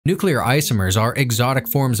Nuclear isomers are exotic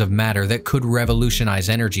forms of matter that could revolutionize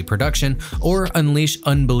energy production or unleash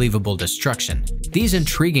unbelievable destruction. These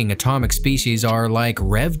intriguing atomic species are like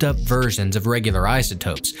revved-up versions of regular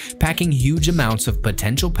isotopes, packing huge amounts of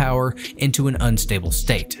potential power into an unstable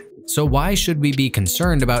state. So why should we be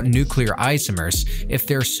concerned about nuclear isomers if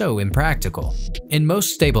they're so impractical? In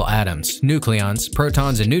most stable atoms, nucleons,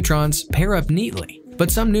 protons, and neutrons pair up neatly. But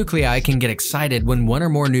some nuclei can get excited when one or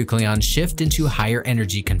more nucleons shift into higher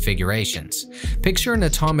energy configurations. Picture an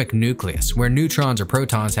atomic nucleus where neutrons or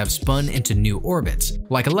protons have spun into new orbits,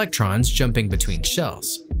 like electrons jumping between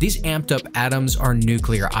shells. These amped up atoms are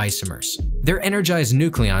nuclear isomers. Their energized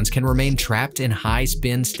nucleons can remain trapped in high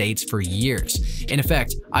spin states for years. In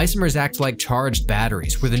effect, isomers act like charged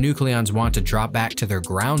batteries where the nucleons want to drop back to their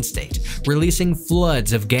ground state, releasing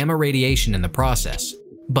floods of gamma radiation in the process.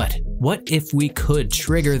 But what if we could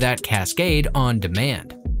trigger that cascade on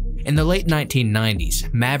demand? In the late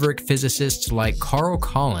 1990s, maverick physicists like Carl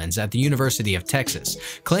Collins at the University of Texas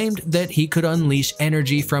claimed that he could unleash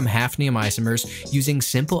energy from hafnium isomers using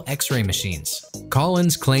simple X-ray machines.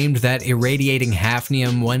 Collins claimed that irradiating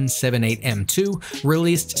hafnium-178m2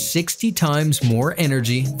 released 60 times more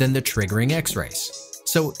energy than the triggering X-rays.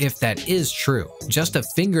 So if that is true, just a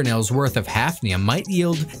fingernail's worth of hafnium might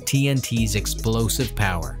yield TNT's explosive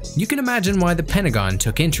power. You can imagine why the Pentagon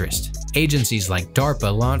took interest. Agencies like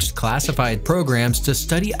DARPA launched classified programs to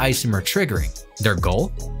study isomer triggering. Their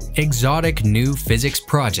goal? Exotic new physics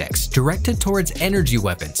projects directed towards energy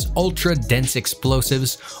weapons, ultra-dense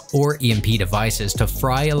explosives, or EMP devices to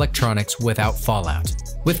fry electronics without fallout.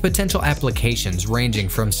 With potential applications ranging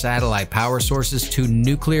from satellite power sources to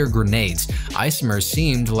nuclear grenades, isomers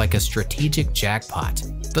seemed like a strategic jackpot.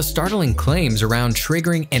 The startling claims around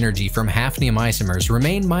triggering energy from hafnium isomers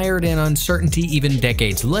remain mired in uncertainty even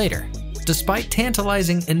decades later. Despite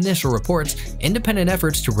tantalizing initial reports, independent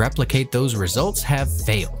efforts to replicate those results have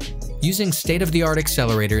failed. Using state-of-the-art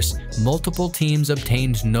accelerators, multiple teams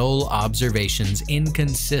obtained null observations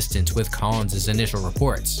inconsistent with Collins's initial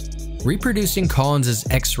reports. Reproducing Collins's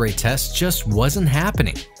X-ray tests just wasn't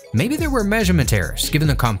happening. Maybe there were measurement errors given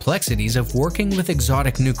the complexities of working with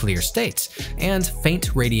exotic nuclear states and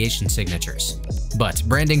faint radiation signatures. But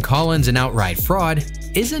branding Collins an outright fraud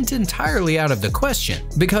isn't entirely out of the question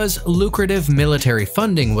because lucrative military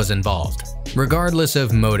funding was involved. Regardless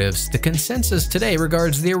of motives, the consensus today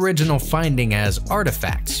regards the original finding as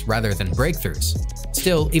artifacts rather than breakthroughs.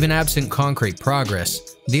 Still, even absent concrete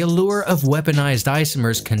progress, the allure of weaponized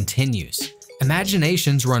isomers continues.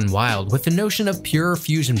 Imaginations run wild with the notion of pure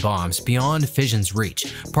fusion bombs beyond fission's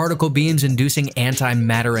reach, particle beams inducing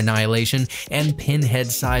antimatter annihilation, and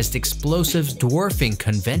pinhead-sized explosives dwarfing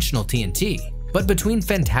conventional TNT. But between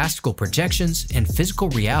fantastical projections and physical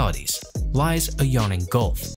realities lies a yawning gulf.